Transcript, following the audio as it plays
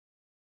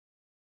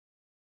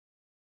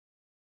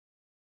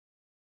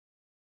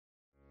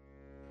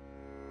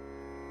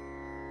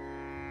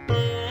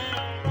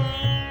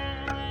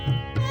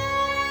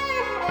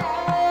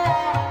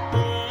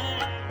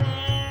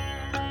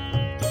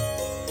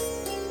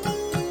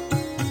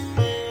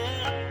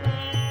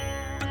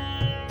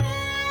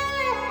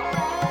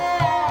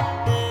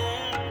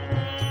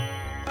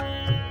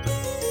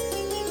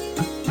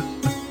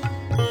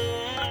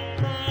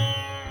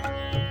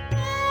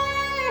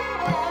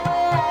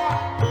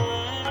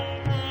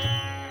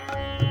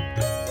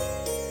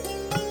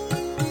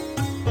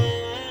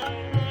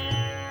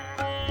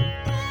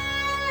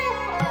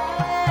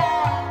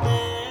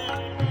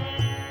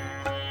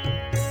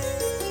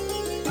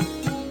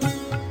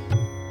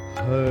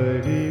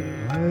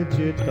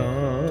भजता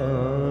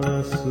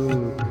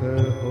सुख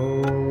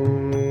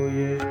होय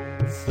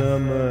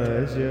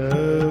समझ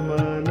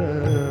मन,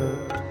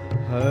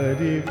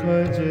 हरि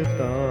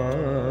भजता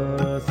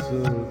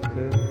सुख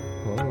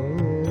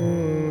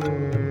होय।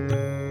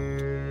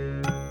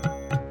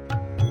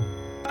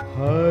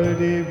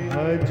 हरि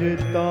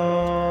भजता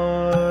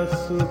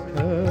सुख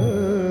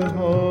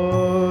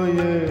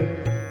होय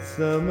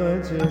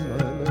समझ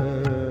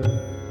मन,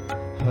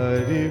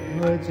 हरि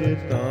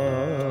भजता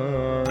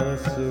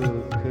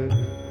सुख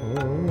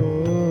होय।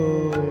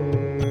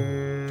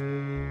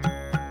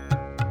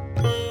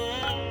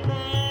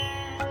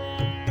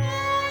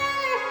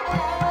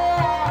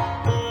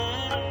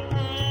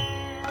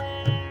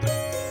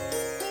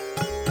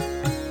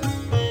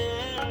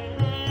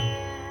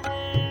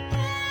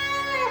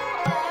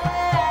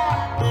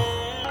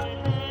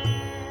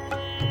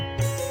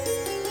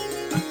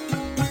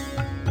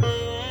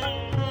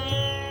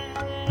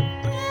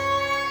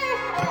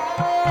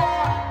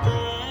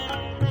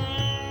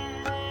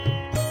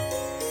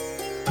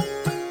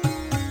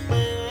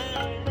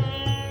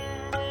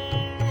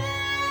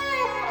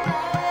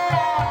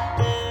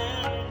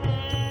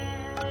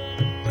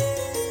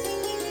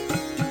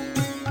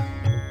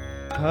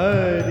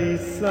 हरि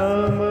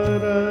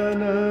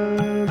समरन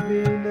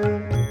बिन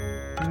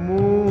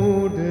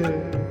मूढ़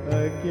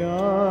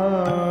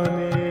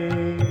अज्ञानी,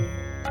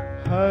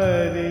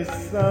 हरि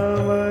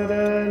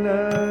समरन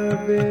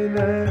बिन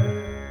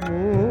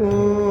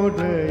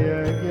मूढ़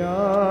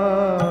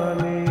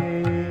अज्ञानी।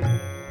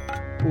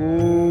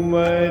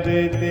 उमर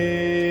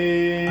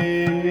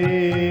देने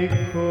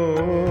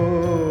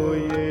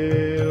खोये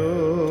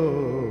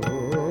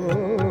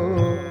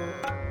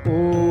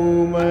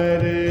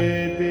उमर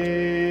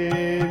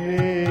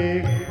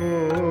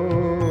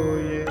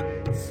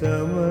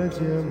समझ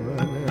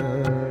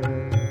मन,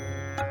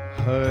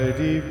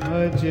 हरि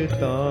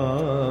भजता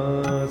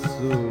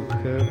सुख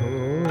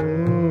होय।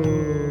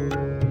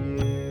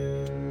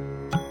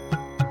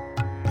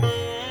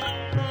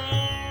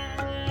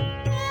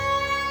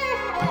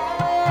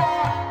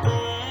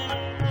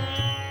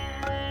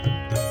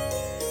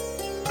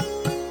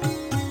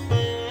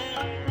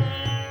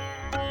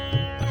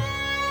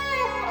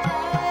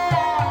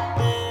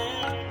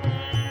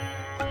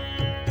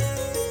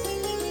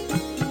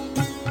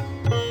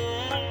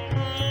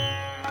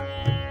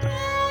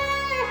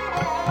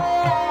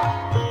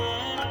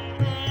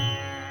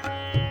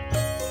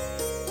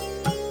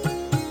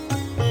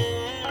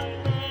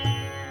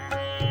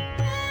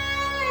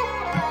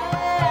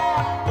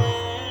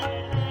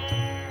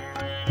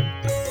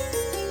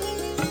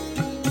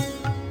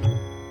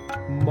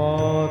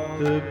 मात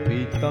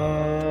पिता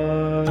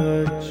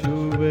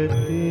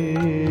छुवते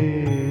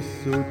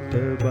सुत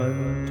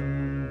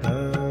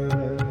बंधव,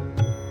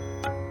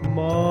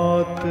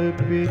 मात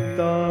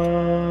पिता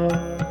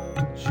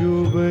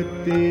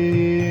छुवते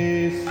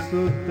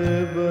सुत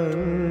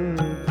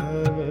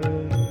बंधव,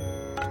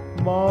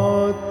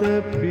 मात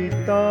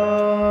पिता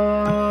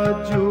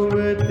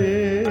छुवते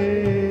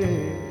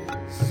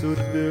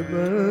सुत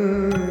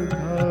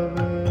बंधव।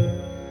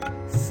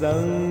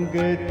 संग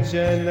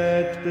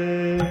चलत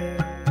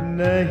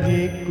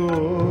नहीं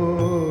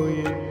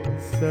कोई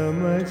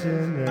समझ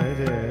नर,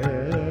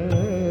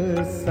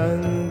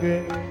 संग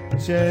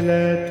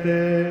चलत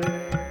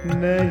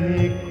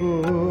नहीं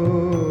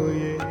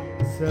कोई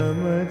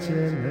समझ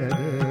नर,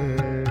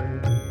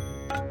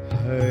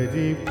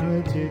 हरि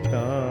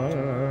भजता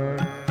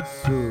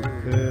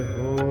सुख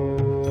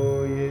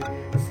होय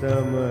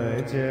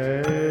समझ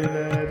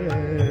नर,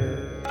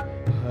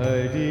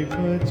 हरि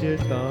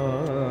भजता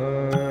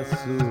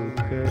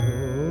सुख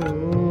होय।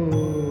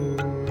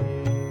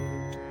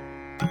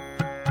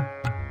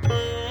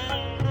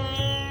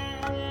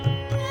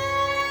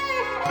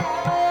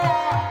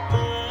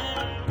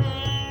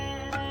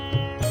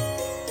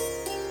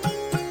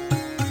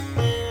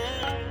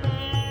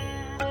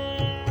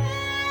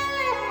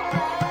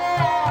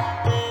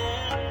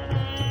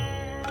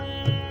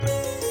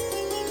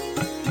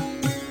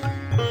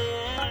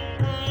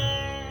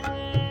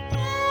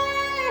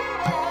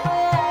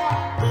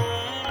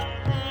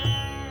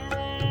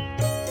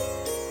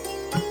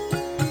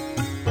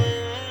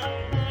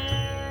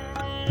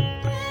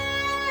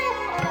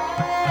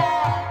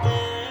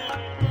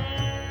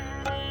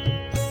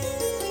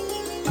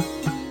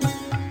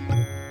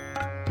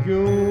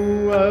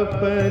 क्यों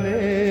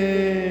अपने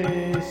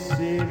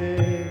सिर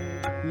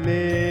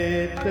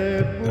लेत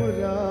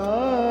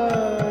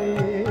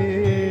बुराई,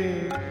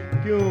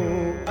 क्यों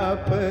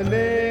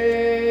अपने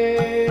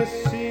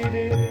सिर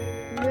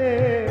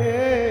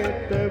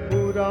लेत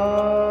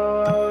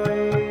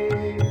बुराई।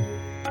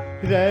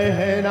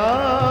 रहना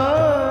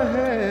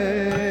है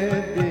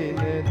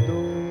दिन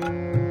दो,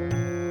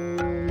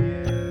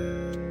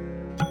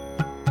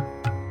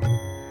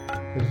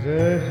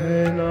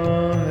 रहना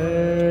है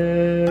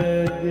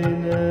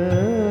दिन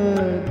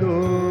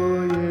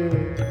दोए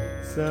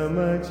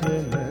समझ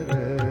नर,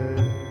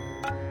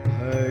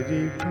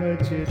 हरि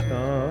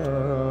भजता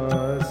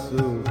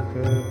सुख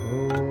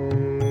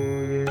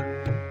होय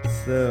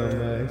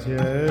समझ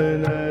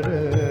नर, नर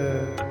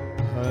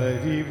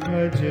हरि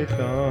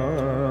भजता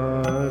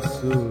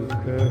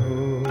सुख हो।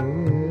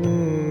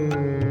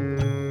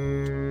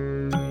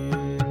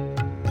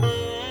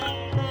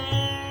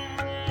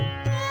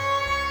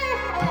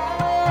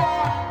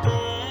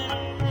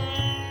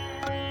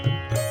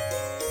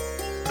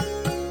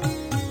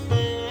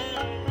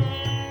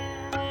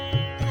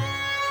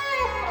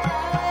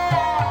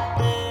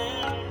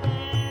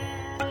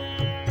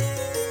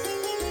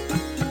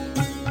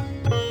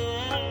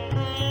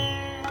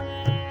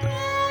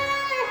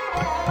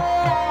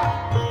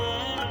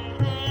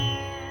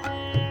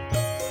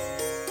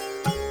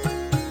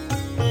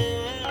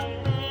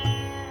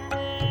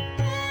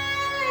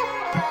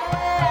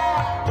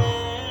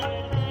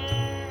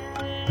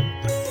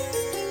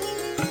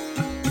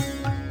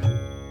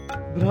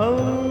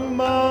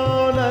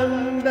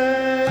 ब्रह्मानंद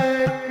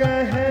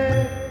कहे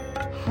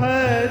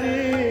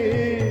हरि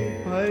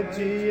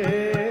भजिए,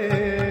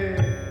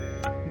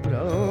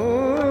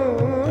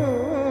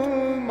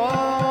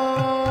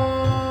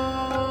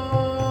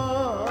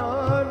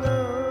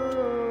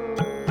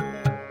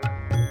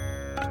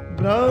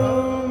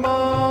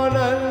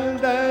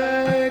 ब्रह्मानंद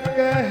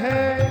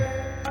कहे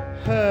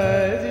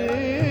हरि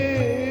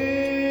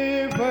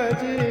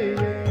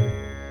भजिए,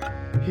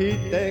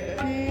 हित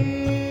की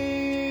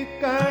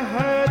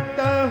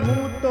कहता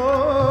हूँ तो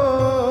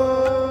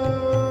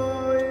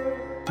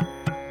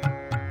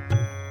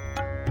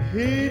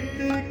हित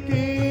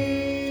की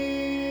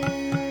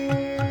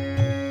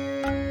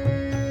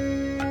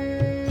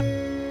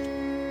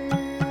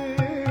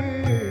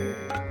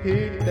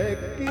हित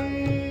की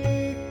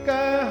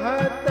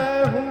कहता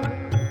हूँ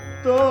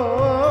तो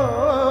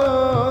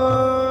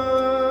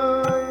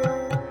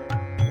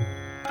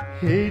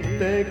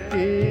हित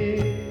की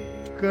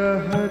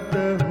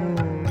कहता हूँ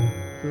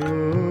तो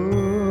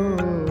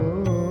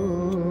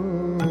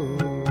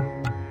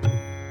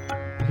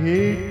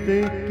हित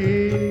की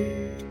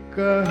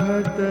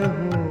कहत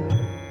हूँ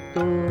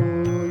तो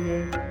ये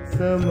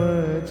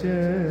समझ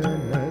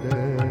नर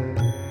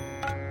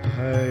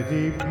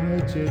हरि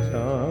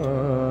भजता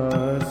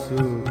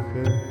सुख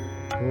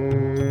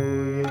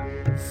होय।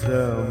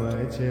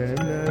 समझ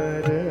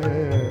नर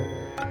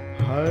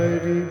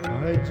हरि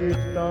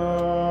भजता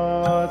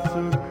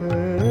सुख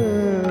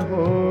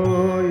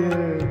होय।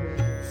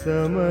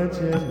 समझ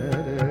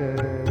नर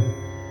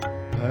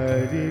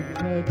हरि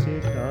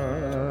भजता